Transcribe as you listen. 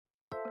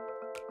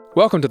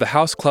Welcome to the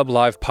House Club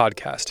Live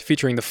podcast,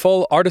 featuring the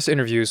full artist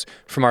interviews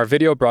from our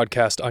video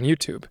broadcast on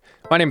YouTube.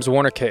 My name is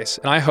Warner Case,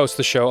 and I host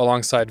the show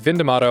alongside Vin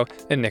D'Amato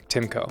and Nick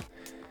Timko.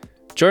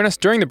 Join us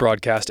during the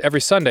broadcast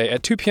every Sunday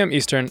at 2 p.m.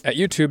 Eastern at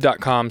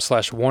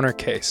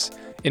youtube.com/WarnerCase.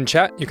 In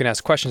chat, you can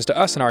ask questions to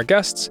us and our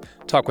guests,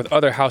 talk with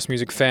other house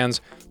music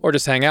fans, or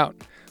just hang out.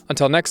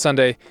 Until next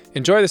Sunday,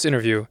 enjoy this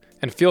interview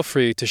and feel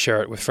free to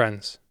share it with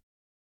friends.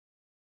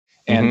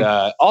 And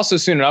also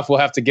soon enough, we'll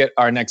have to get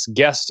our next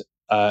guest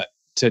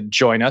to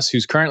join us,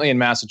 who's currently in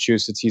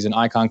Massachusetts. He's an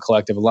Icon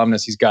Collective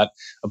alumnus. He's got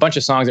a bunch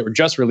of songs that were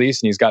just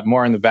released, and he's got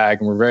more in the bag,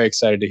 and we're very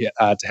excited to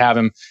have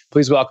him.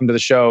 Please welcome to the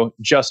show,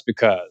 Just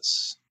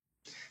Because,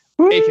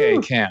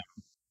 a.k.a. Cam.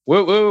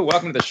 Woo, woo,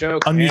 welcome to the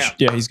show, Cam.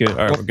 Yeah, he's good. All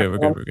right, we're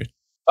good.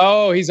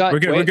 Oh, he's on. We're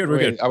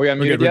good. Are we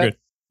unmuted yet? We're good.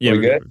 Yeah, we're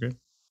good.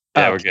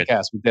 Yeah, we're good.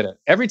 Yes, we did it.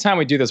 Every time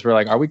we do this, we're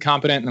like, are we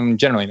competent? And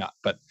generally not,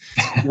 but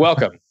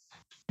welcome.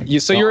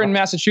 You're in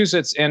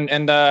Massachusetts,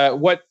 and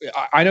what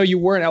I know you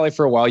were in LA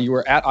for a while. You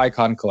were at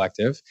Icon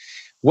Collective.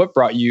 What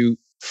brought you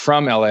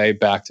from LA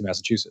back to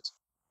Massachusetts?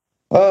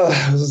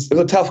 It was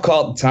a tough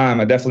call at the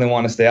time. I definitely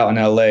want to stay out in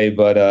LA,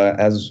 but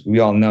as we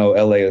all know,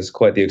 LA is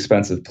quite the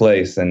expensive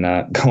place, and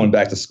going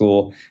back to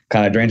school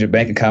kind of drained your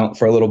bank account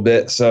for a little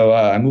bit. So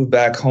I moved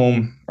back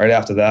home right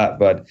after that,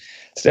 but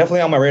it's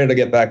definitely on my radar to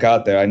get back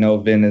out there. I know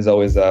Vin is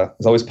always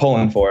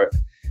pulling for it.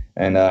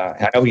 And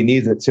I know he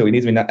needs it too. He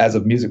needs me not as a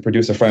music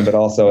producer friend, but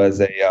also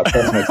as a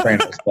personal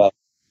trainer as well.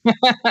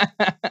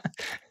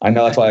 I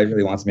know that's why he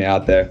really wants me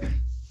out there.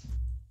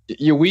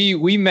 Yeah,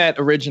 we met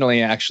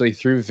originally actually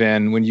through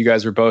Vin when you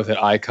guys were both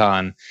at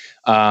Icon.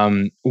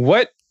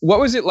 What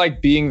was it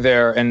like being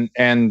there and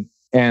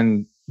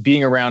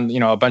being around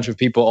a bunch of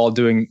people all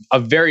doing a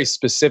very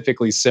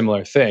specifically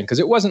similar thing? Because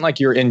it wasn't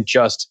like you're in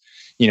just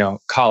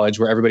college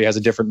where everybody has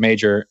a different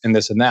major and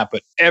this and that,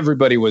 but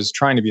everybody was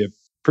trying to be a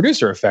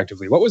producer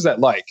effectively. What was that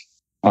like?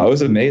 Oh, it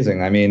was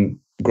amazing. I mean,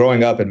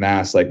 growing up in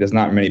Mass, there's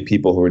not many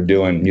people who were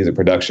doing music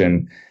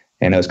production.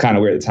 And it was kind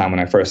of weird at the time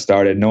when I first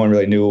started. No one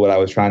really knew what I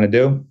was trying to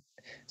do.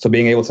 So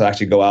being able to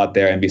actually go out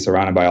there and be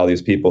surrounded by all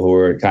these people who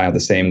were kind of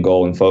the same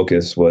goal and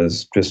focus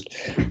was just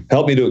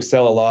helped me to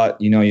excel a lot.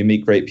 You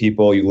meet great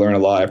people, you learn a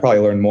lot. I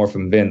probably learned more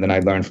from Vin than I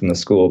learned from the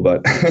school,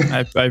 but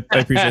I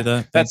appreciate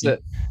that. That's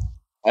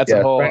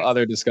a whole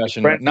other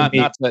discussion.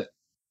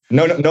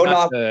 No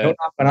knock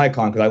on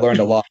Icon, because I learned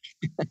a lot.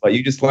 But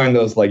you just learn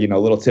those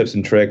little tips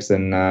and tricks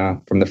and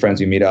from the friends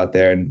you meet out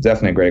there, and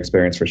definitely a great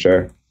experience for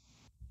sure.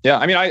 Yeah,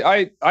 I mean,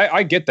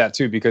 I get that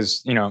too,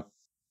 because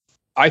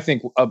I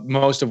think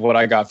most of what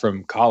I got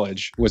from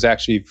college was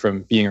actually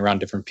from being around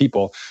different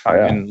people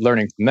and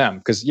learning from them.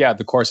 Because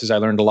the courses I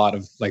learned a lot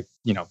of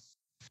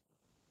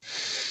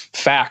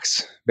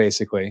facts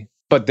basically.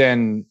 But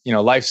then,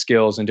 life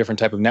skills and different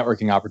type of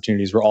networking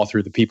opportunities were all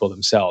through the people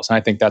themselves. And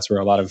I think that's where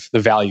a lot of the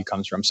value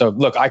comes from. So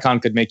look, Icon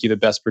could make you the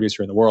best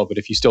producer in the world, but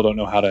if you still don't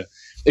know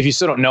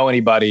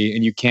anybody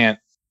and you can't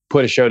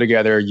put a show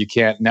together, you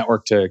can't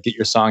network to get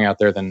your song out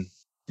there, then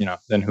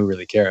who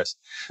really cares?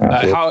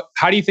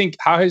 How do you think,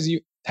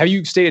 have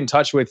you stayed in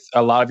touch with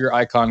a lot of your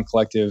Icon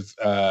Collective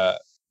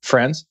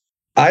friends?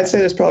 I'd say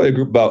there's probably a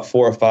group about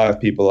 4 or 5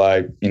 people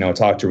I,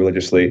 talk to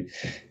religiously.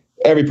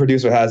 Every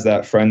producer has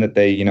that friend that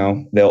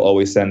they'll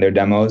always send their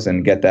demos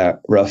and get that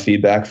rough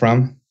feedback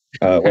from,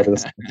 whether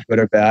it's good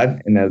or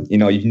bad. And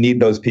you need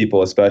those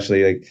people,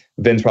 especially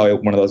Vin's probably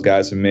one of those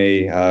guys for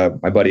me.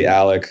 My buddy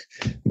Alec,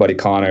 buddy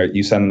Connor,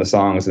 you send them the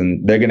songs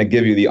and they're going to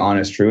give you the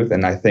honest truth.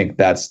 And I think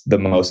that's the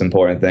most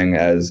important thing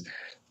as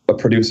a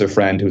producer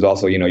friend who's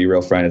also, your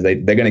real friend, is they're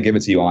going to give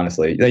it to you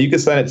honestly. You can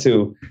send it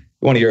to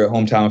one of your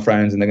hometown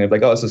friends and they're going to be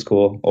like, oh, this is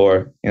cool.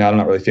 Or, I'm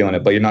not really feeling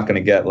it, but you're not going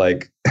to get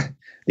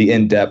the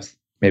in-depth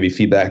maybe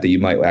feedback that you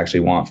might actually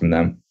want from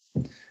them.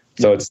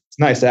 So it's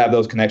nice to have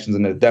those connections,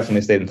 and to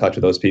definitely stay in touch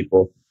with those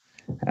people.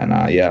 And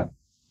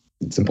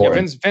it's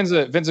important.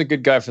 Yeah, Vin's a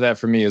good guy for that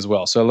for me as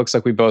well. So it looks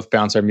like we both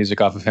bounce our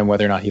music off of him,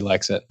 whether or not he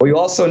likes it. Well, you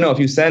also know if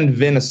you send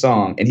Vin a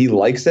song and he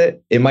likes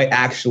it, it might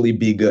actually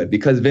be good,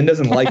 because Vin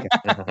doesn't like it.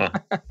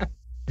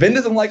 Vin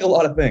doesn't like a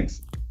lot of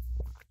things.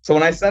 So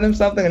when I send him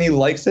something and he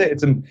likes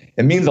it,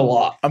 it means a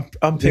lot.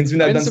 I'm picky.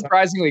 Vin's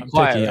surprisingly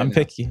quiet. I'm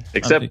picky.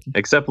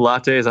 Except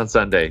lattes on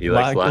Sunday. He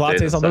likes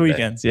lattes on the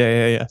weekends.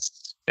 Yeah.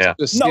 Yeah.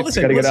 No,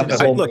 listen.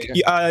 Look,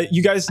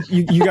 you guys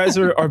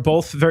are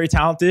both very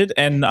talented,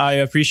 and I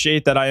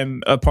appreciate that I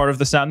am a part of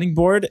the sounding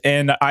board.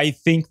 And I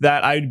think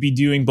that I would be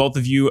doing both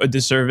of you a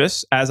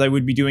disservice, as I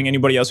would be doing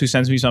anybody else who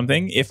sends me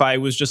something, if I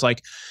was just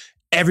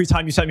every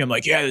time you send me, I'm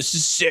like, yeah, this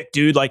is sick,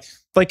 dude.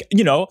 If I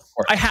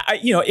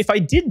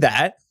did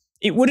that,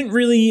 it wouldn't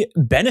really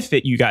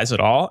benefit you guys at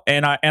all.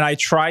 And I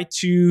try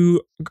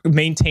to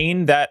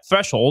maintain that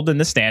threshold and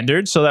the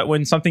standard so that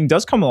when something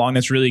does come along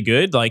that's really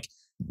good,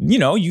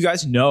 you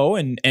guys know,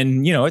 and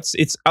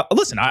it's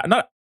listen,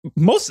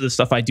 most of the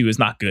stuff I do is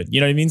not good. You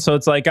know what I mean? So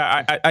it's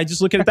I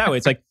just look at it that way.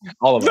 It's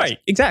all of us. Right,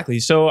 exactly.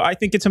 So I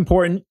think it's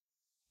important.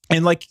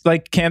 And like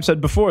Cam said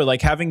before,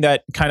 having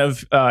that kind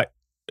of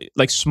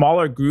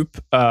smaller group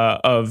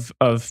of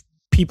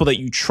people that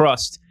you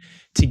trust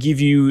to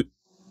give you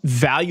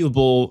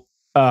valuable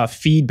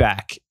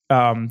feedback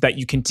that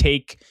you can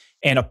take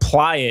and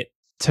apply it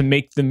to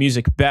make the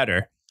music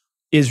better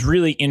is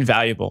really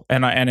invaluable,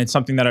 and it's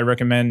something that I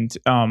recommend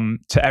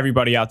to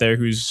everybody out there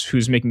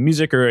who's making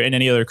music or in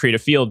any other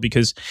creative field,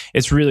 because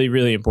it's really,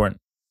 really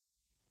important.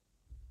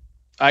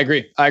 I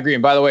agree.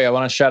 And by the way, I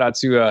want to shout out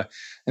to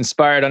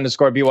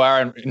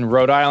inspired_BYR in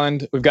Rhode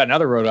Island. We've got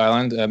another Rhode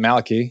Island,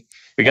 Malachy.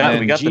 We got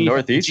the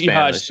Northeast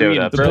band that showed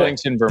up.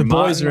 Burlington, Vermont. The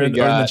boys are in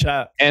the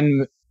chat.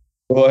 And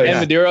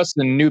Medeiros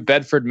in New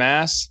Bedford,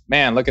 Mass.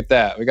 Man, look at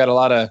that. We got a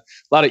lot of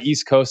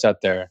East Coast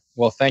out there.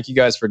 Well, thank you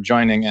guys for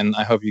joining, and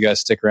I hope you guys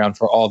stick around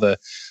for all the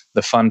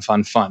fun.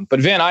 But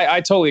Vin,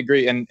 I totally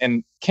agree.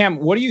 And Cam,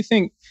 what do you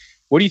think?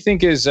 What do you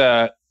think is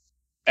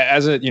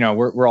as a,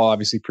 we're all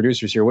obviously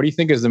producers here. What do you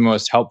think is the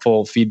most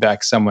helpful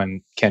feedback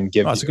someone can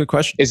give? That's a good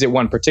question. Is it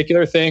one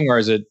particular thing, or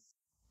is it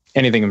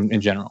anything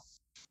in general?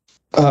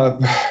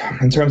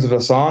 In terms of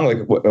a song,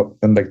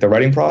 like the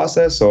writing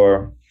process,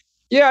 or?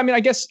 Yeah, I mean, I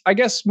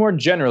guess more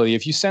generally,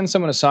 if you send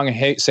someone a song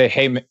and say,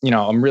 hey,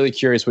 I'm really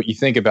curious what you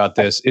think about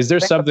this. Is there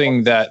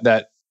something that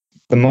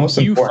the most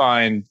you important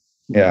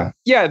find?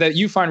 Yeah, that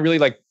you find really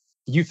like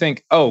you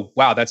think, oh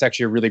wow, that's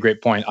actually a really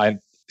great point. I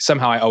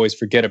always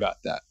forget about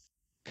that.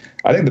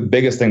 I think the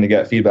biggest thing to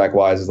get feedback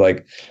wise is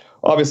like,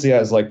 obviously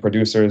as like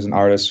producers and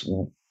artists,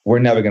 we're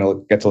never going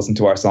to get to listen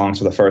to our songs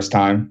for the first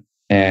time,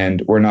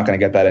 and we're not going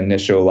to get that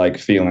initial like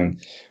feeling.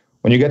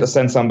 When you get to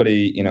send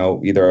somebody,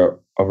 either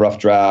a rough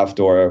draft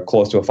or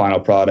close to a final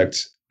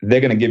product, they're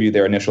going to give you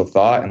their initial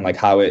thought and like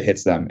how it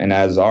hits them. And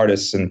as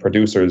artists and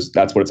producers,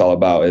 that's what it's all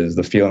about, is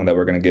the feeling that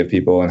we're going to give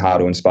people and how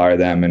to inspire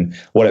them and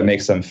what it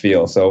makes them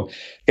feel. So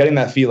getting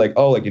that feel like,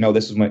 oh, like,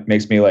 this is what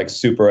makes me like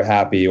super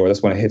happy, or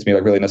this one hits me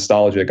like really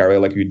nostalgic. I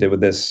really like what you did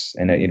with this,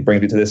 and it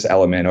brings me to this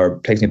element, or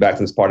takes me back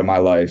to this part of my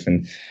life,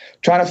 and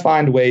trying to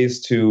find ways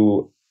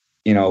to,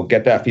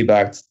 get that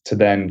feedback to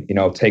then,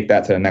 take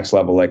that to the next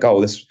level. Like, oh,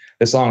 this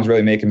song's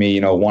really making me,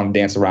 want to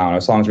dance around.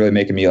 Or song's really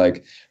making me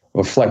like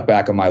reflect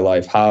back on my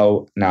life.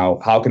 How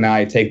can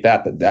I take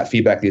that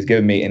feedback that he's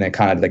given me and then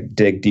kind of like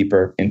dig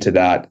deeper into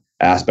that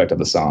aspect of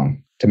the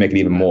song to make it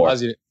even more.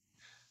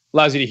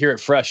 Allows you to hear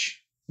it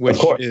fresh, which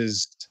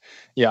is,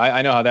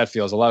 I know how that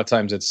feels. A lot of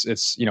times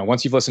it's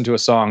once you've listened to a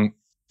song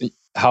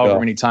however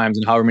many times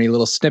and however many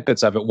little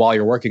snippets of it while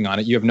you're working on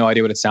it, you have no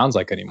idea what it sounds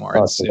like anymore.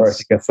 It's the worst.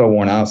 It gets so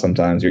worn out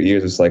sometimes. Your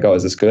ears are just like, oh,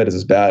 is this good? Is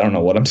this bad? I don't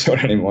know what I'm doing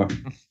anymore.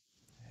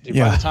 Dude,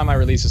 by the time I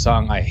release a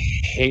song, I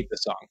hate the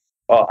song.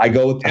 Well, I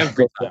go all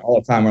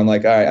the time where I'm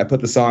like, all right, I put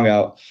the song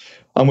out.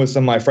 I'm with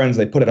some of my friends.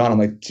 They put it on. I'm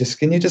like,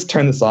 can you just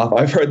turn this off?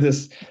 I've heard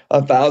this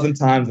 1,000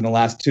 times in the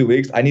last 2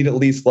 weeks. I need at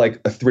least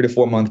like a 3 to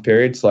 4 month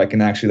period so I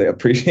can actually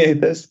appreciate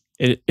this.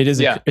 It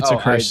is a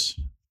curse.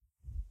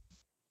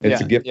 It's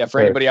a gift. Yeah,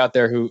 for anybody out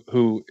there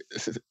who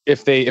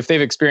if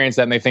they've experienced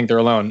that and they think they're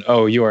alone,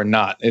 oh, you are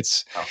not.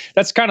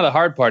 That's kind of the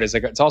hard part. Is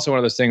like, it's also one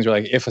of those things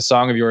where like, if a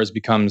song of yours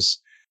becomes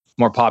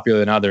more popular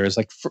than others,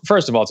 like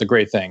first of all, it's a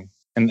great thing,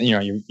 and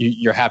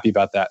you're happy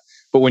about that.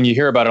 But when you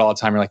hear about it all the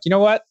time, you're like, you know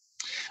what?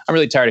 I'm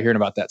really tired of hearing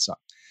about that song.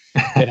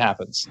 It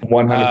happens.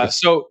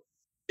 100%.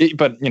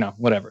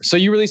 Whatever. So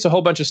you released a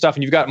whole bunch of stuff,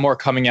 and you've got more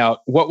coming out.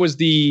 What was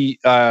the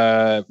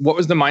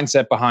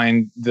mindset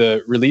behind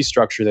the release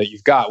structure that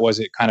you've got? Was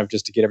it kind of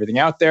just to get everything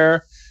out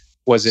there?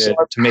 Was it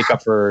to make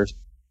up for?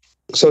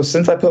 So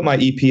since I put my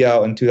EP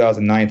out in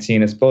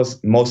 2019, it's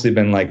mostly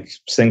been like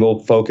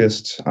single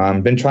focused.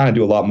 Been trying to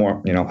do a lot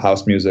more,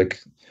 house music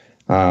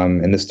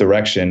in this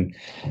direction.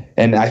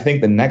 And I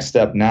think the next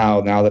step now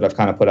that I've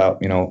kind of put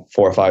out, 4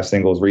 or 5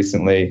 singles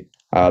recently,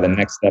 the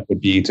next step would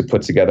be to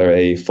put together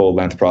a full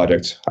length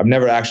project. I've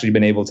never actually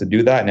been able to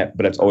do that,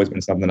 but it's always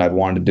been something that I've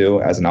wanted to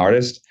do as an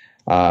artist.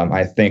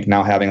 I think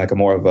now having like a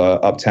more of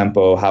a up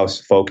tempo house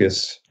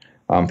focus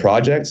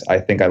project, I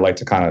think I'd like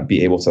to kind of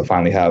be able to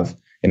finally have,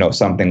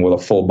 something with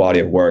a full body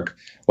of work,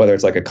 whether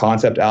it's like a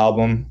concept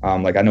album.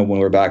 Like I know when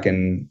we were back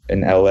in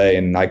LA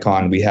and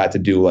Nikon, we had to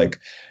do like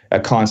a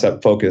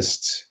concept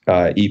focused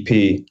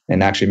EP,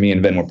 and actually me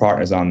and Vin were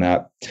partners on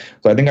that.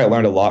 So I think I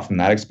learned a lot from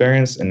that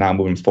experience, and now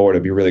moving forward,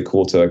 it'd be really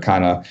cool to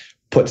kind of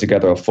put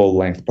together a full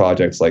length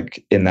project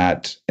like in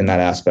that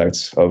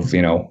aspect of,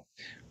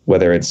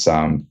 whether it's,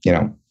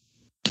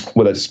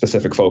 with a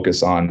specific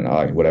focus on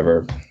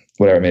whatever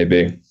it may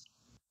be.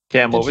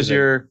 Cam, what was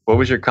your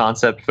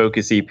concept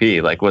focus EP?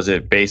 Like,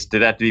 did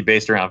that have to be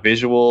based around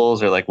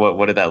visuals, or like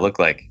what did that look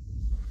like?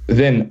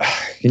 Vin,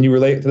 can you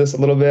relate to this a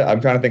little bit? I'm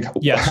trying to think.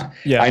 Yes.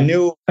 Yeah. I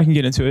can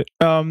get into it.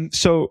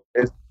 So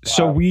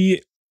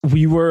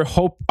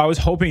I was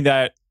hoping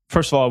that,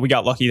 first of all, we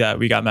got lucky that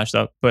we got matched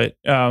up, but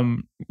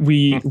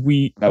we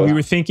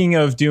were thinking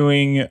of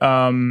doing,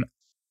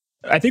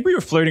 I think we were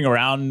flirting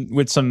around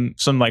with some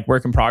like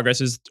work in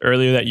progresses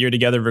earlier that year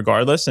together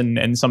regardless.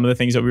 And some of the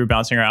things that we were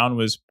bouncing around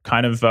was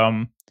kind of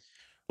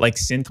like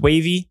synth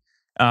wavy.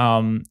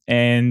 And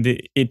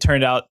it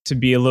turned out to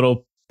be a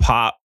little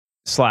pop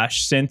 /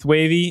 synth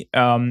wavy.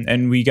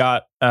 And we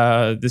got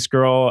this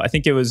girl, I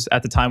think it was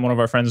at the time one of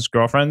our friends'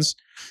 girlfriends,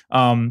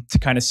 to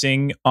kind of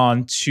sing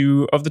on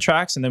 2 of the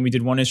tracks. And then we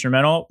did 1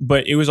 instrumental,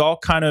 but it was all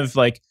kind of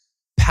like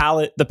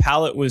the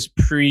palette was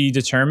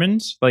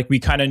predetermined. Like we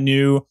kind of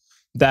knew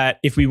that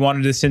if we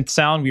wanted a synth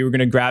sound, we were going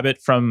to grab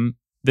it from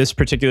this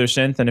particular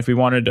synth, and if we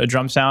wanted a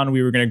drum sound,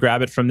 we were going to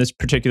grab it from this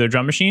particular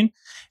drum machine.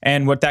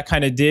 And what that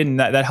kind of did, and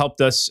that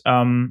helped us,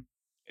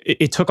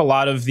 it took a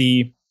lot of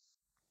the,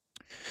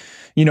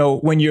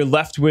 when you're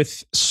left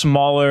with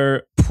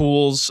smaller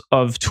pools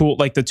of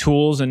the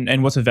tools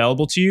and what's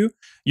available to you,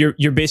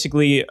 you're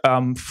basically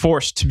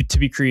forced to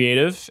be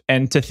creative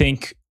and to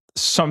think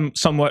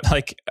somewhat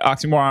like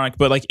oxymoronic,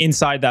 but like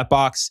inside that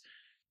box,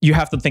 you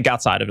have to think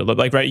outside of it.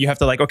 Like, right, you have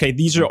to okay,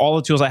 these are all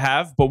the tools I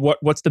have, but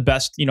what's the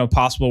best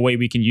possible way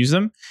we can use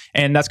them?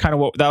 And that's kind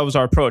of that was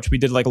our approach. We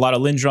did like a lot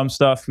of LinnDrum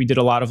stuff. We did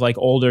a lot of like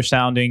older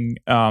sounding,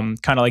 kind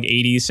of like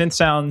 80s synth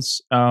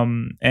sounds,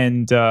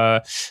 and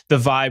the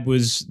vibe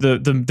was the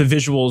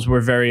visuals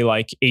were very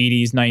like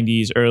 80s,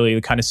 90s,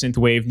 early kind of synth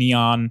wave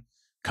neon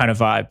kind of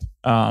vibe.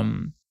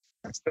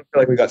 I still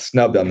feel like we got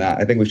snubbed on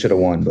that. I think we should have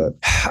won, but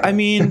I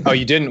mean,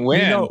 you didn't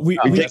win. Our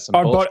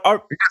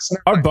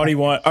buddy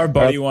won,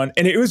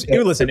 and it was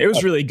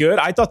really good.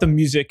 I thought the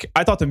music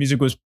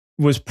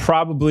was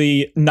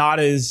probably not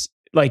as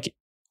like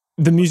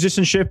the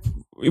musicianship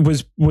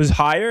was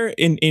higher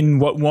in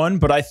what won,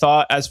 but I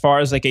thought as far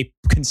as like a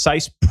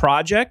concise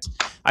project,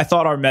 I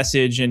thought our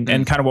message and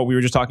kind of what we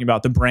were just talking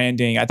about, the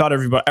branding, I thought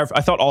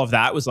all of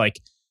that was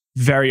like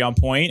very on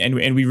point, and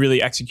we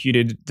really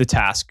executed the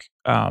task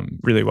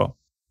really well.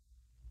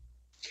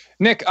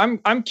 Nick,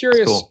 I'm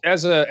curious, cool.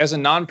 as a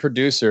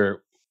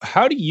non-producer,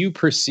 how do you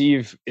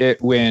perceive it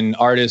when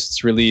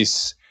artists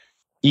release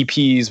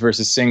EPs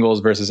versus singles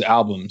versus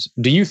albums?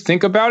 Do you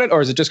think about it, or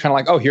is it just kind of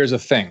like, oh, here's a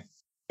thing?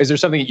 Is there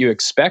something that you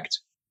expect?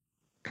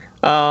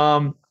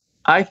 I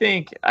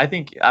think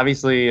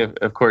obviously,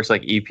 of course,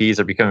 like EPs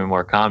are becoming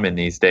more common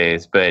these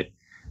days, but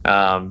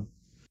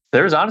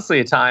there was honestly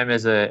a time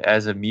as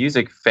a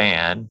music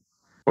fan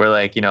where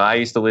I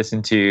used to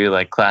listen to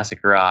like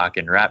classic rock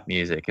and rap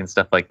music and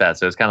stuff like that.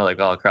 So it's kind of like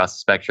all across the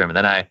spectrum. And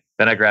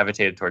then I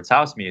gravitated towards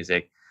house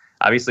music.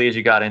 Obviously, as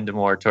you got into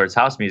more towards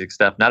house music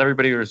stuff, not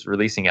everybody was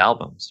releasing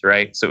albums,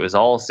 right? So it was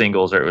all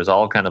singles, or it was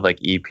all kind of like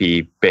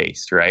EP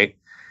based, right?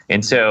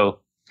 And so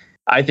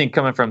I think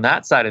coming from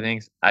that side of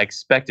things, I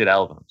expected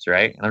albums,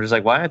 right? And I'm just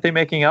like, why aren't they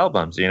making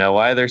albums?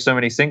 Why are there so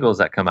many singles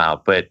that come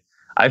out? But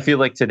I feel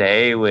like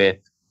today, with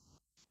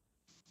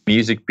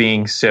music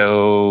being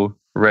so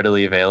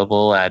readily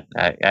available at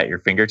your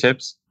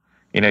fingertips,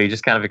 you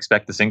just kind of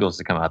expect the singles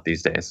to come out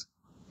these days.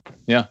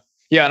 Yeah,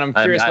 and I'm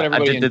curious what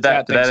everybody in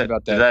chat thinks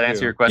about that. Does that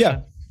answer your question?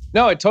 Yeah.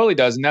 No, it totally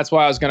does, and that's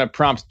why I was going to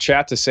prompt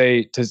chat to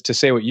say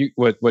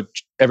what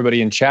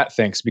everybody in chat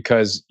thinks,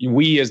 because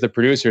we as the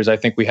producers, I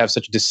think we have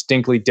such a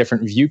distinctly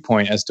different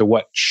viewpoint as to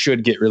what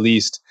should get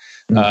released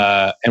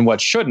and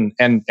what shouldn't,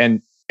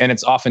 and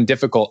it's often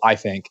difficult, I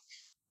think,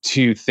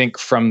 to think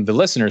from the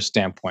listener's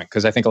standpoint,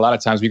 because I think a lot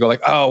of times we go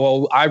like, oh,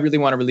 well, I really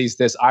want to release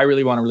this. I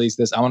really want to release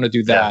this. I want to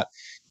do that. Yeah.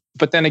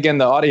 But then again,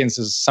 the audience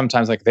is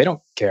sometimes like, they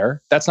don't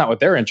care. That's not what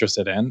they're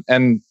interested in.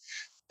 And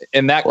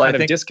that kind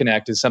of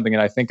disconnect is something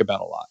that I think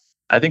about a lot.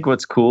 I think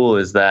what's cool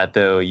is that,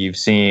 though, you've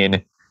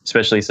seen,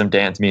 especially some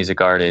dance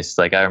music artists,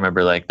 like I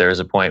remember like there was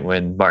a point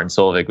when Martin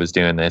Solveig was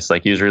doing this,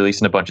 like he was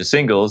releasing a bunch of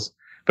singles,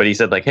 but he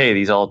said like, hey,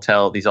 these all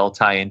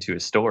tie into a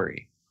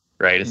story.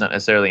 Right, it's not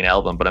necessarily an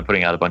album, but I'm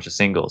putting out a bunch of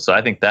singles. So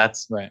I think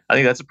that's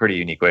a pretty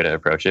unique way to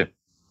approach it.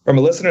 From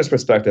a listener's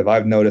perspective,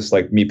 I've noticed,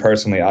 like me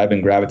personally, I've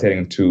been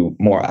gravitating to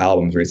more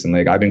albums recently.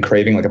 Like I've been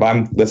craving, like if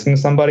I'm listening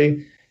to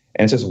somebody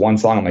and it's just one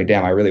song, I'm like,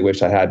 damn, I really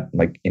wish I had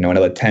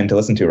another 10 to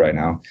listen to right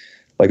now.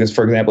 Like this,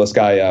 for example, this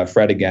guy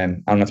Fred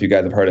again. I don't know if you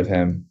guys have heard of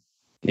him.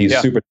 He's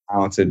super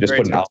talented. Just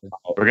put an album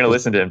out. We're gonna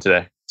listen to him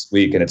today this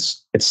week, and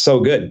it's so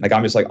good. Like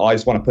I'm just like, oh, I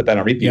just want to put that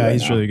on repeat. Yeah,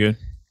 he's really good.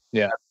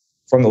 Yeah.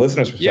 From the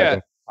listener's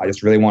perspective. I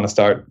just really want to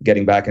start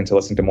getting back into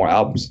listening to more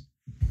albums.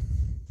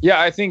 Yeah,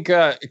 I think,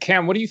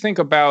 Cam, what do you think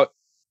about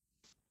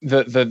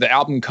the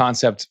album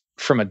concept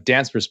from a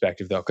dance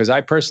perspective, though? Because I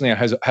personally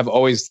have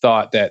always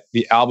thought that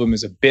the album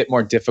is a bit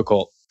more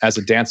difficult as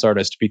a dance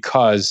artist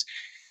because,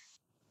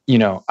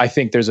 I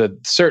think there's a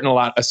certain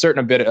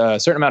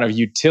amount of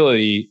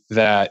utility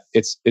that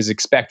is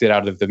expected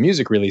out of the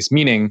music release.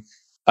 Meaning,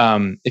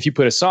 if you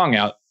put a song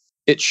out,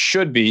 it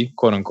should be,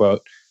 quote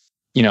unquote,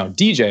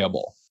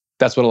 DJable.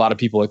 That's what a lot of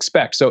people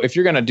expect. So if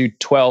you're going to do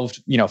 12,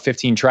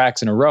 15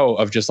 tracks in a row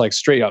of just like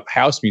straight up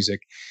house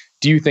music,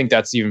 do you think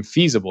that's even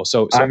feasible?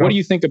 So what do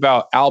you think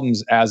about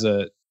albums as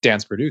a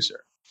dance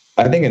producer?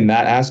 I think in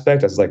that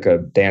aspect, as like a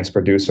dance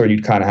producer,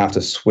 you'd kind of have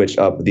to switch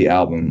up the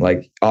album.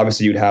 Like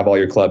obviously you'd have all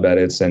your club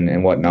edits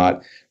and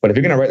whatnot, but if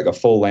you're going to write like a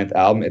full length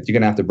album, you're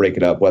going to have to break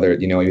it up, whether,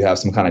 you have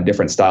some kind of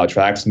different style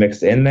tracks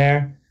mixed in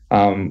there.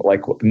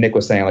 Like Nick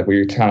was saying, like where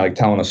you're kind of like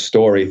telling a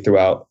story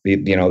throughout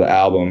the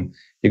album.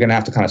 You're going to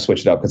have to kind of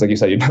switch it up because like you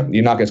said,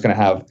 you're not just going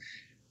to have,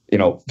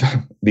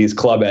 these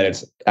club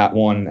edits at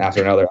one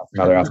after another,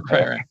 after another.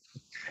 Right.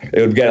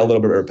 It would get a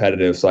little bit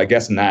repetitive. So I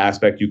guess in that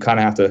aspect, you kind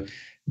of have to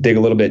dig a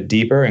little bit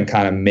deeper and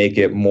kind of make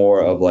it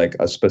more of like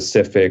a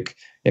specific,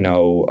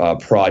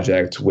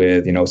 project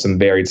with, some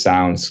varied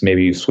sounds.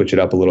 Maybe you switch it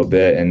up a little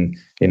bit and,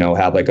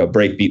 have like a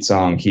breakbeat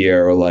song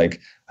here or like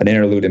an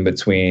interlude in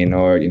between,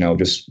 or,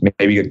 just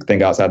maybe you could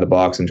think outside the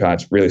box and try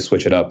to really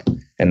switch it up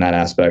in that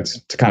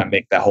aspect to kind of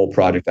make that whole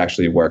project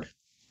actually work.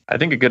 I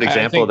think a good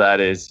example of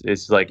that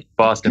is like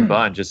Boston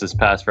Bun just this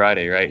past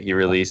Friday, right? He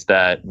released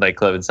that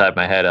Nightclub Inside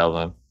My Head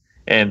album.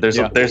 And there's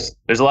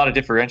a lot of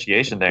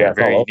differentiation there,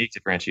 very unique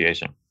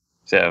differentiation.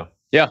 So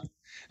yeah.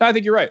 No, I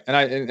think you're right.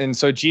 And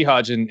so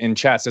Jihad in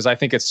chat says, I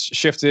think it's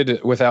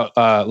shifted without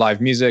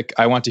live music.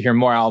 I want to hear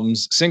more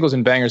albums. Singles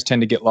and bangers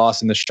tend to get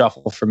lost in the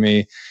shuffle for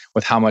me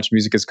with how much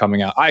music is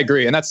coming out. I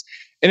agree. And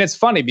it's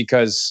funny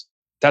because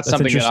that's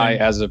something that I,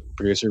 as a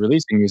producer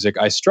releasing music,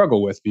 I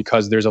struggle with,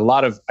 because there's a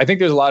lot of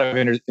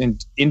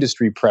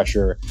industry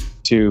pressure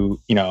to,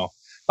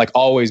 like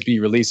always be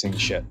releasing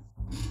shit.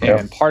 Yeah.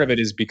 And part of it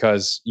is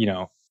because,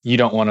 you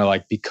don't want to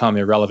like become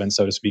irrelevant,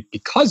 so to speak,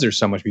 because there's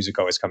so much music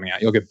always coming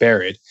out. You'll get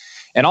buried.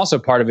 And also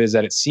part of it is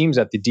that it seems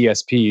that the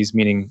DSPs,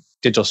 meaning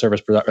digital service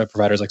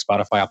providers like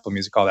Spotify, Apple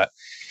Music, all that,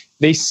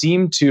 they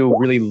seem to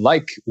really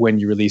like when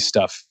you release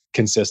stuff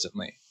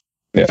consistently.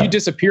 Yeah. If you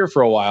disappear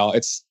for a while,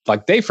 it's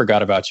like they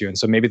forgot about you. And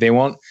so maybe they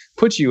won't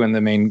put you in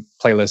the main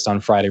playlist on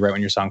Friday right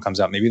when your song comes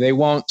out. Maybe they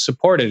won't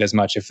support it as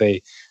much if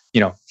they,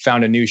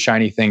 found a new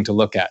shiny thing to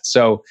look at.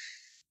 So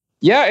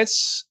yeah,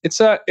 it's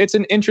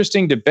an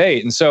interesting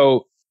debate. And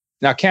so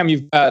now, Cam,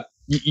 you've got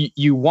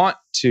you want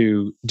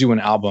to do an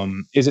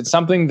album. Is it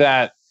something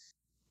that,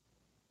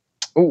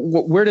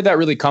 where did that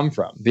really come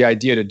from? The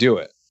idea to do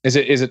it? Is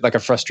it like a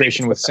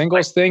frustration with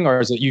singles thing, or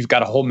is it you've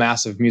got a whole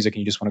mass of music and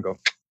you just want to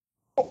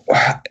go?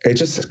 It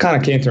just kind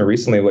of came to me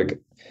recently. Like,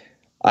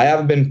 I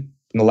haven't been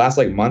in the last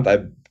month.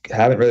 I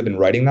haven't really been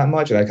writing that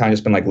much, and I kind of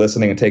just been like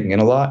listening and taking in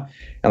a lot.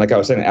 And like I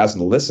was saying, as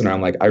a listener,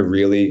 I'm like, I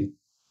really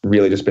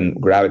just been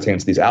gravitating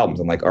to these albums.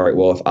 I'm like, all right,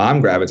 well, if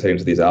I'm gravitating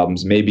to these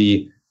albums,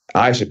 maybe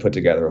I should put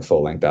together a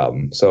full-length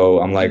album. So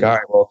I'm like, all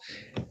right, well,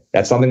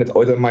 that's something that's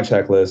always on my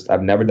checklist.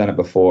 I've never done it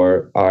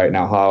before. All right,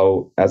 now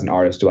how, as an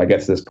artist, do I get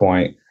to this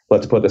point?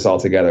 Let's put this all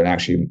together and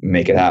actually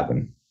make it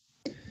happen.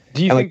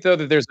 Do you think, though,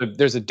 that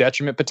there's a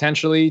detriment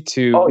potentially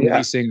to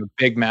releasing a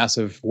big,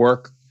 massive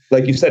work?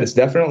 Like you said, it's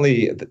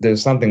definitely,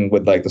 there's something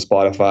with like the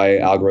Spotify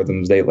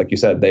algorithms. They, like you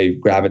said, they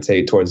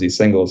gravitate towards these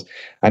singles.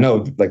 I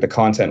know like the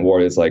content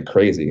war is like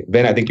crazy.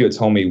 Vin, I think you had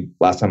told me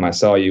last time I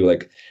saw you,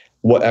 like,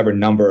 whatever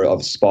number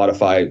of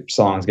Spotify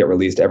songs get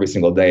released every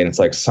single day, and it's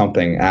like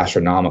something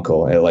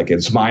astronomical. And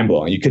it's mind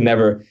blowing. You'll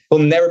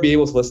never be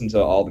able to listen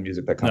to all the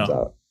music that comes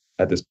out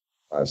at this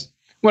point.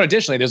 Well,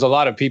 additionally, there's a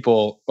lot of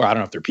people, or I don't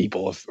know if they're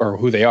people or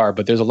who they are,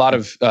 but there's a lot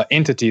of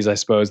entities, I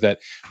suppose, that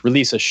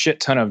release a shit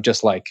ton of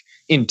just like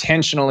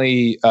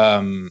intentionally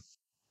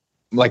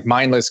like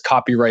mindless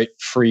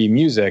copyright-free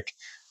music,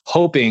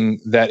 hoping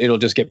that it'll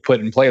just get put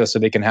in playlists so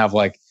they can have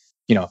like,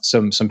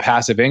 some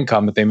passive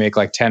income that they make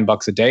like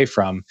 $10 a day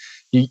from.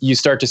 You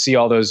start to see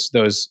all those.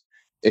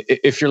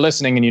 If you're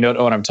listening and you don't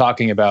know what I'm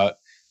talking about,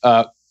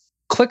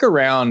 click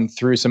around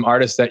through some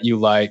artists that you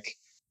like,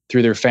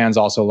 through their fans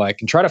also like,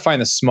 and try to find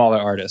the smaller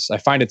artists. I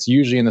find it's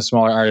usually in the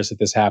smaller artists that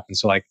this happens.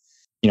 So like,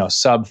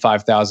 sub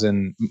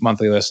 5,000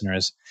 monthly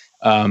listeners.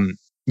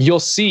 You'll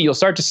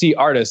start to see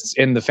artists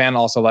in the fans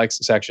also like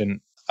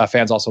section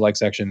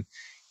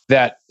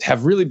that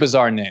have really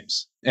bizarre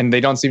names, and they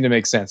don't seem to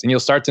make sense. And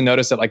you'll start to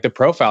notice that like the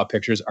profile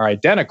pictures are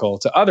identical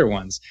to other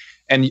ones.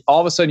 And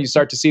all of a sudden you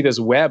start to see this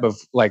web of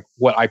like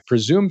what I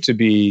presume to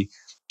be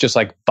just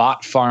like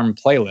bot farm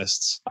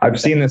playlists.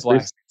 I've seen this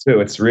too.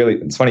 It's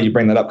funny you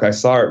bring that up, because I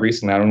saw it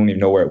recently. I don't even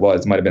know where it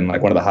was. It might've been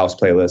like one of the house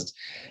playlists,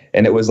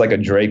 and it was like a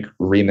Drake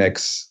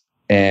remix,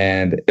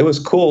 and it was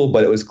cool,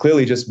 but it was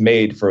clearly just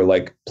made for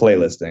like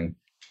playlisting.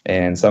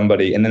 And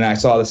then I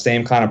saw the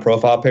same kind of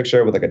profile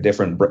picture with like a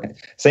different,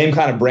 same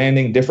kind of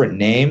branding, different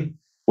name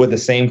with the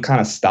same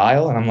kind of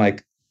style. And I'm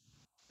like,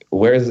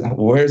 where is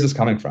this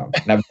coming from?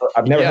 And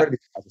I've never heard of these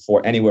guys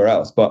before anywhere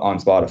else, but on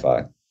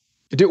Spotify.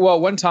 Well,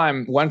 one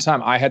time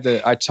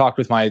I talked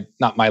with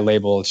not my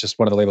label, it's just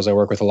one of the labels I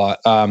work with a lot,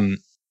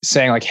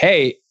 saying like,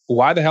 hey,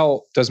 why the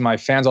hell does my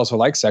fans also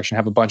like section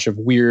have a bunch of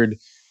weird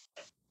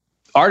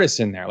artists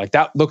in there? Like,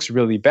 that looks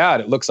really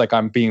bad. It looks like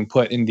I'm being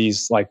put in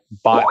these like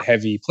bot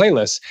heavy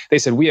playlists. They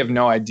said, we have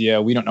no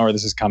idea. We don't know where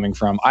this is coming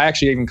from. I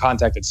actually even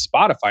contacted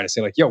Spotify to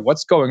say like, yo,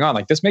 what's going on?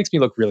 Like, this makes me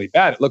look really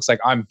bad. It looks like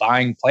I'm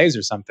buying plays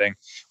or something,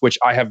 which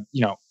I have,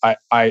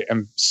 I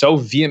am so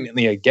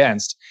vehemently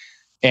against.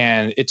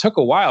 And it took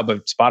a while,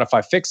 but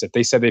Spotify fixed it.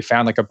 They said they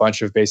found like a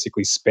bunch of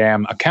basically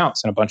spam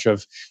accounts and a bunch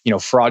of,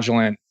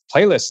 fraudulent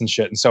playlists and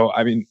shit. And so,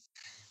 I mean,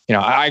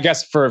 I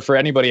guess for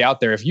anybody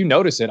out there, if you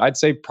notice it, I'd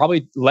say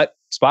probably let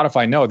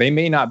Spotify know. They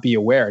may not be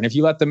aware. And if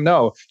you let them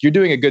know, you're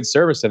doing a good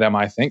service to them,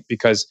 I think,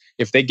 because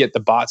if they get the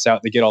bots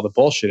out, they get all the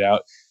bullshit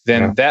out,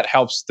 then that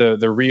helps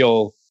the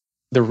real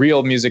the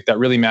real music that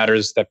really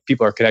matters, that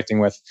people are connecting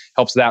with,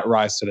 helps that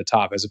rise to the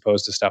top as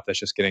opposed to stuff that's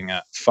just getting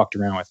fucked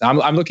around with.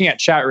 I'm looking at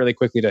chat really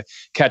quickly to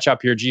catch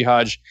up here.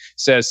 Jihad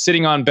says,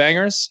 sitting on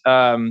bangers.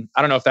 I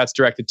don't know if that's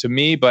directed to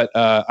me, but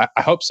I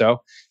hope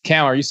so.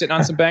 Cam, are you sitting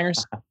on some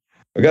bangers?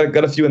 We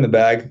got a few in the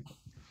bag.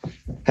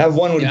 Have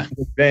one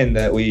with Ben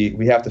that we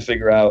have to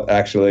figure out,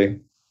 actually.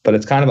 But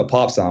it's kind of a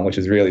pop song, which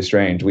is really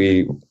strange.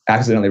 We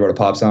accidentally wrote a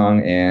pop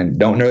song and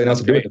don't really know what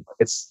to do with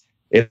it.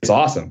 It's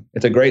awesome.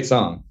 It's a great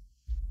song.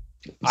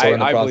 So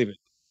I believe it.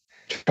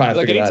 Trying to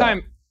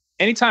like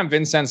anytime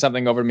Vin sends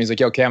something over to me, he's like,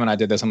 yo, Cam and I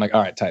did this. I'm like,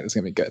 all right, tight. This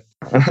is going to be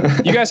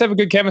good. You guys have a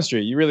good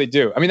chemistry. You really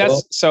do. I mean,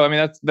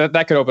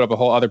 that could open up a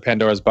whole other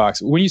Pandora's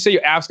box. When you say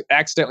you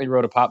accidentally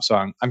wrote a pop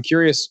song, I'm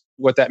curious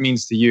what that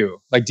means to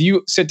you. Like, do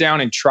you sit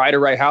down and try to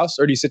write house,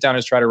 or do you sit down and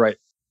just try to write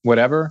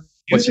whatever?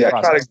 What's your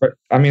process?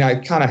 I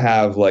kind of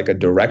have like a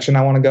direction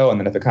I want to go. And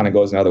then if it kind of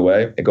goes another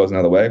way, it goes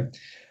another way.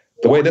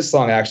 The way this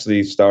song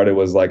actually started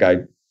was like,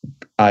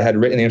 I had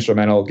written the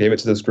instrumental, gave it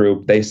to this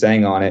group. They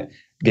sang on it,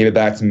 gave it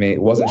back to me.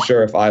 Wasn't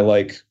sure if I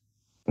like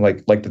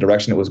the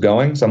direction it was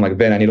going. So I'm like,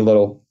 Vin, I need a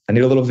little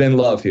Vin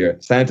love here.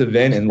 Sent it to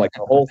Vin, and like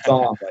the whole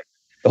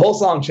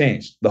song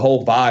changed. The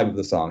whole vibe of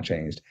the song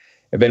changed.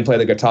 And Vin played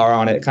the guitar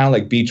on it, kind of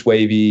like beach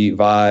wavy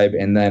vibe,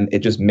 and then it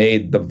just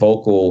made the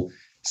vocal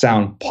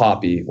sound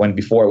poppy. When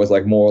before it was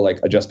like more like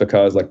a Just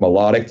Because, like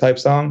melodic type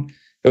song.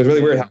 It was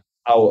really weird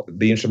how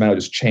the instrumental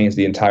just changed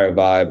the entire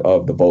vibe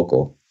of the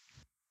vocal.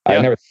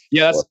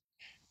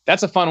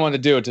 That's a fun one to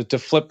do, to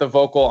flip the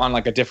vocal on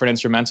like a different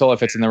instrumental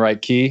if it's in the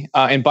right key.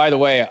 And by the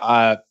way,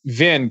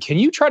 Vin, can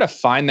you try to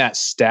find that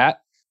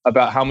stat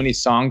about how many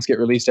songs get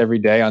released every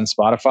day on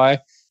Spotify?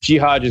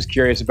 Jihad is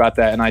curious about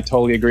that, and I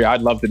totally agree.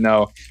 I'd love to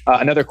know.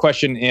 Another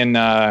question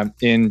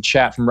in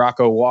chat from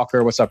Rocco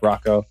Walker. What's up,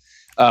 Rocco?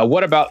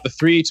 What about the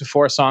 3 to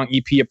 4 song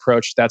EP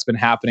approach that's been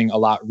happening a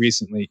lot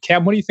recently?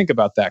 Cam, what do you think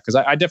about that? Because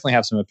I definitely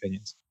have some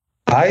opinions.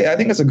 I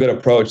think it's a good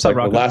approach. Like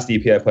the last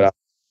EP I put out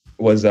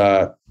was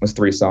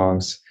 3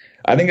 songs.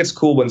 I think it's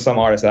cool when some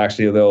artists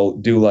actually, they'll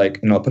do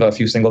like, put a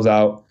few singles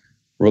out,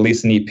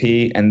 release an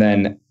EP, and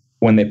then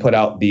when they put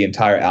out the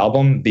entire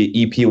album, the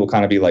EP will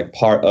kind of be like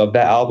part of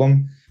that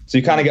album. So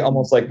you kind of get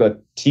almost like the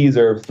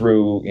teaser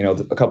through,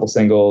 a couple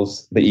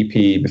singles, the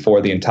EP before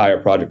the entire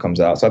project comes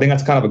out. So I think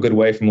that's kind of a good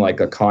way from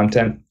like a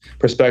content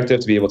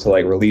perspective to be able to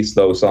like release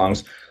those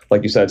songs,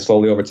 like you said,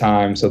 slowly over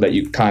time, so that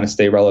you kind of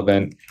stay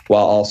relevant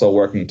while also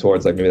working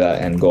towards like maybe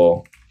that end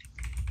goal.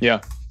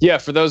 Yeah.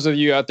 For those of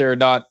you out there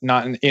not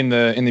in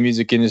the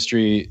music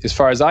industry, as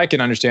far as I can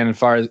understand,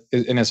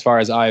 as far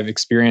as I've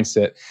experienced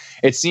it,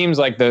 it seems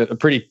like a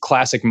pretty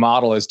classic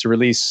model is to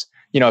release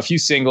a few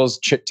singles,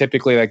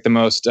 typically like the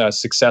most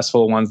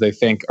successful ones they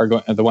think are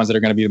the ones that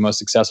are going to be the most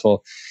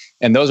successful.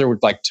 And those are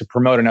like to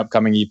promote an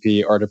upcoming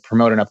EP or to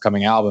promote an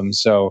upcoming album.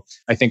 So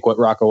I think what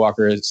Rocco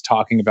Walker is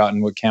talking about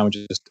and what Cam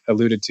just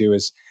alluded to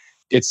is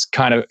it's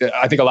kind of,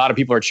 I think a lot of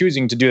people are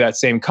choosing to do that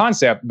same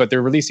concept, but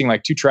they're releasing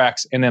like 2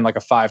 tracks and then like a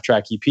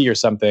 5-track EP or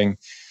something,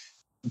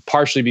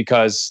 partially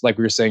because like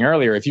we were saying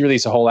earlier, if you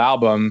release a whole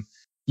album,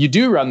 you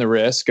do run the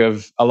risk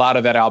of a lot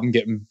of that album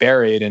getting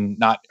buried and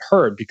not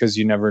heard because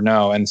you never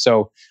know. And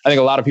so I think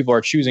a lot of people are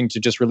choosing to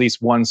just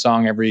release one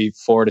song every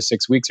 4 to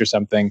 6 weeks or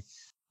something,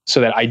 so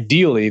that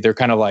ideally they're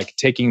kind of like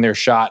taking their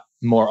shot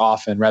more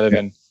often rather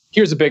than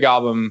here's a big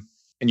album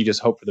and you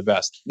just hope for the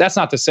best. That's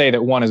not to say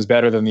that one is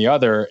better than the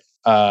other.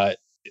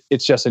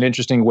 It's just an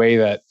interesting way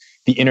that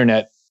the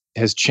internet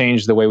has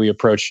changed the way we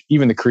approach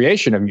even the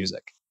creation of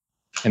music.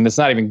 And let's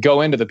not even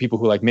go into the people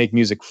who like make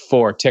music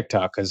for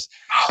TikTok, because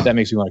that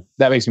makes me want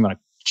to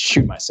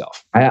shoot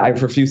myself. I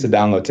refuse to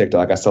download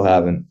TikTok. I still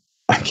haven't.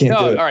 I can't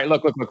do it. All right,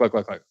 look. We'll talk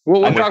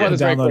about this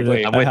very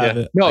quickly. I'm with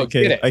you. No,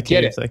 get it.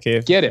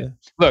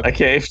 Look, I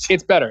caved.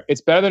 It's better. It's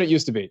better than it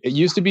used to be. It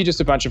used to be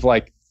just a bunch of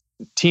like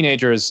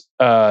teenagers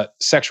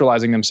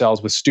sexualizing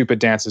themselves with stupid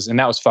dances, and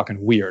that was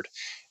fucking weird.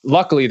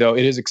 Luckily, though,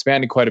 it has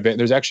expanded quite a bit.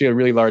 There's actually a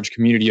really large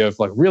community of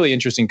like really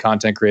interesting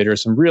content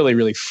creators, some really,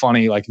 really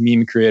funny like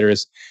meme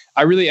creators.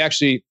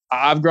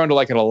 I've grown to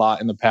like it a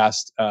lot in the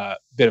past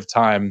bit of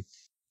time.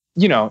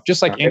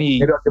 Just like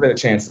any... Maybe I'll give it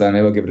a chance then.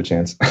 Maybe I'll give it a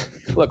chance.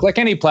 Look, like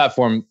any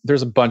platform,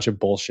 there's a bunch of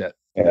bullshit.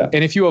 Yeah.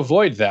 And if you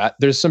avoid that,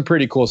 there's some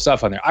pretty cool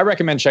stuff on there. I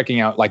recommend checking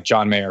out like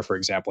John Mayer, for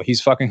example. He's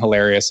fucking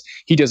hilarious.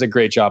 He does a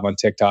great job on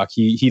TikTok.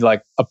 He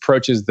like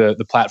approaches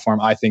the platform,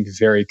 I think,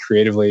 very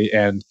creatively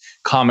and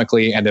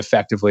comically and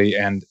effectively,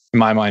 and in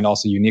my mind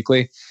also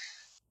uniquely.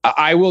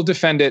 I will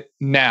defend it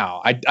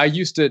now. I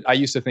used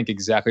to think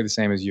exactly the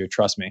same as you,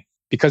 trust me,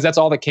 because that's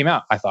all that came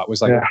out, I thought,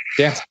 was like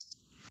dance.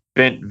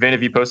 Vin,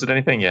 have you posted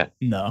anything yet?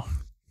 No.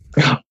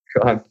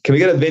 God. Can we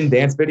get a Vin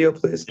dance video,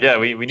 please? Yeah,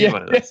 we need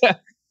one of those.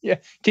 Yeah.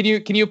 Can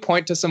you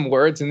point to some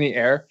words in the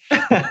air?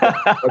 Like,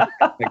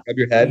 grab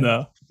your head.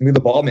 No. Be the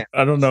ball man.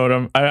 I don't know what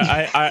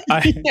I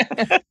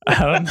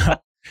don't know.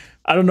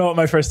 I don't know what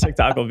my first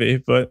TikTok will be,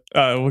 but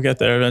we'll get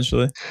there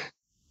eventually.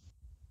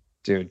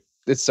 Dude,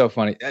 it's so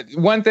funny.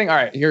 One thing, all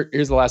right,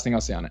 here's the last thing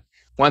I'll say on it.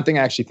 One thing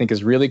I actually think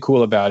is really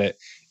cool about it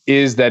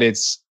is that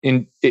it's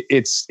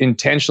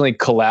intentionally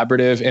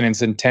collaborative, and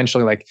it's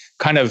intentionally like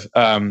kind of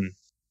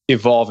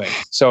evolving.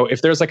 So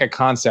if there's like a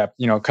concept,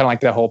 kind of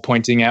like that whole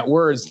pointing at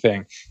words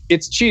thing,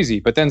 it's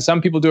cheesy, but then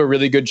some people do a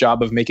really good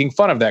job of making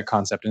fun of that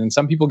concept. And then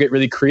some people get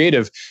really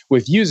creative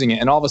with using it.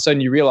 And all of a sudden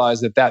you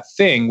realize that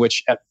thing,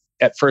 which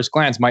at first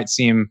glance might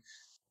seem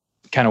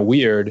kind of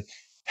weird,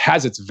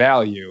 has its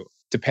value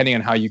depending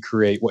on how you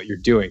create what you're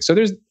doing. So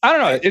I don't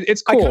know,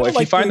 it's cool. If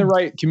you find the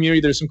right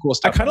community, there's some cool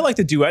stuff. I kind of like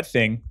the duet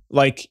thing.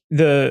 Like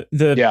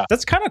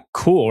that's kind of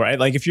cool, right?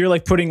 Like if you're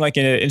like putting like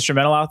an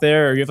instrumental out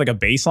there, or you have like a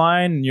bass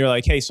line and you're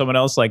like, hey, someone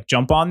else like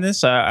jump on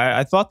this.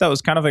 I thought that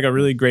was kind of like a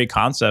really great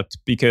concept,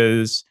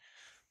 because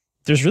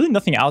there's really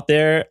nothing out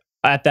there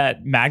at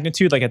that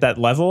magnitude, like at that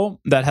level,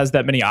 that has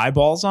that many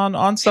eyeballs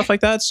on stuff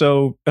like that.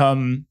 So,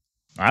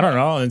 I don't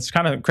know. It's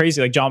kind of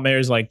crazy. Like John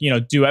Mayer's like,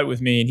 duet with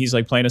me, and he's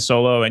like playing a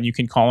solo, and you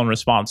can call and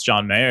response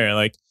John Mayer.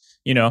 Like,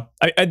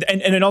 and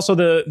then also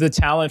the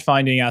talent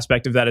finding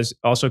aspect of that is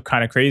also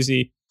kind of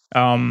crazy.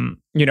 I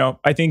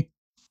think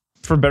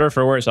for better or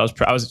for worse, I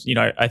was,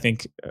 I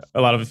think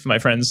a lot of my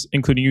friends,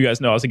 including you guys,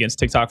 know I was against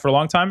TikTok for a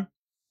long time.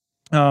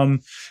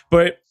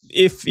 But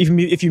if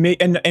you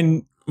make,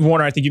 and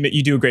Warner, I think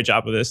you do a great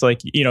job of this.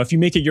 Like, if you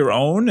make it your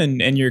own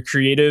and you're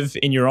creative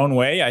in your own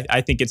way,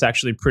 I think it's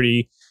actually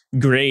pretty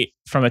great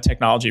from a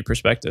technology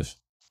perspective.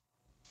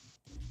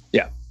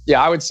 Yeah,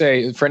 I would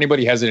say for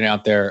anybody hesitant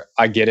out there,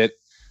 I get it,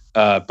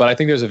 but I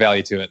think there's a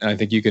value to it, and I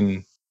think you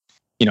can,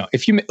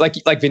 if you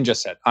like Vin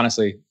just said,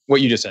 honestly, what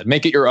you just said,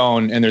 make it your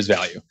own, and there's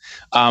value.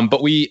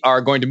 But we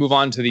are going to move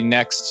on to the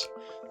next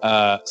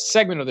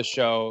segment of the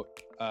show.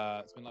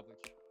 It's been lovely.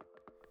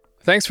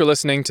 Thanks for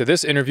listening to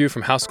this interview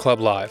from House Club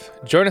Live.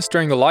 Join us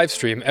during the live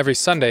stream every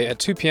Sunday at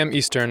 2 p.m.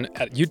 Eastern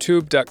at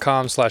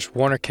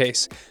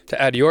youtube.com/WarnerCase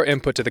to add your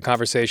input to the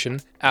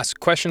conversation, ask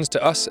questions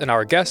to us and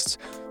our guests,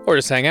 or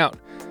just hang out.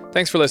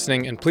 Thanks for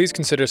listening, and please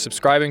consider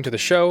subscribing to the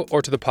show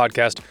or to the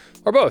podcast,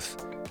 or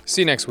both.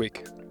 See you next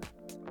week.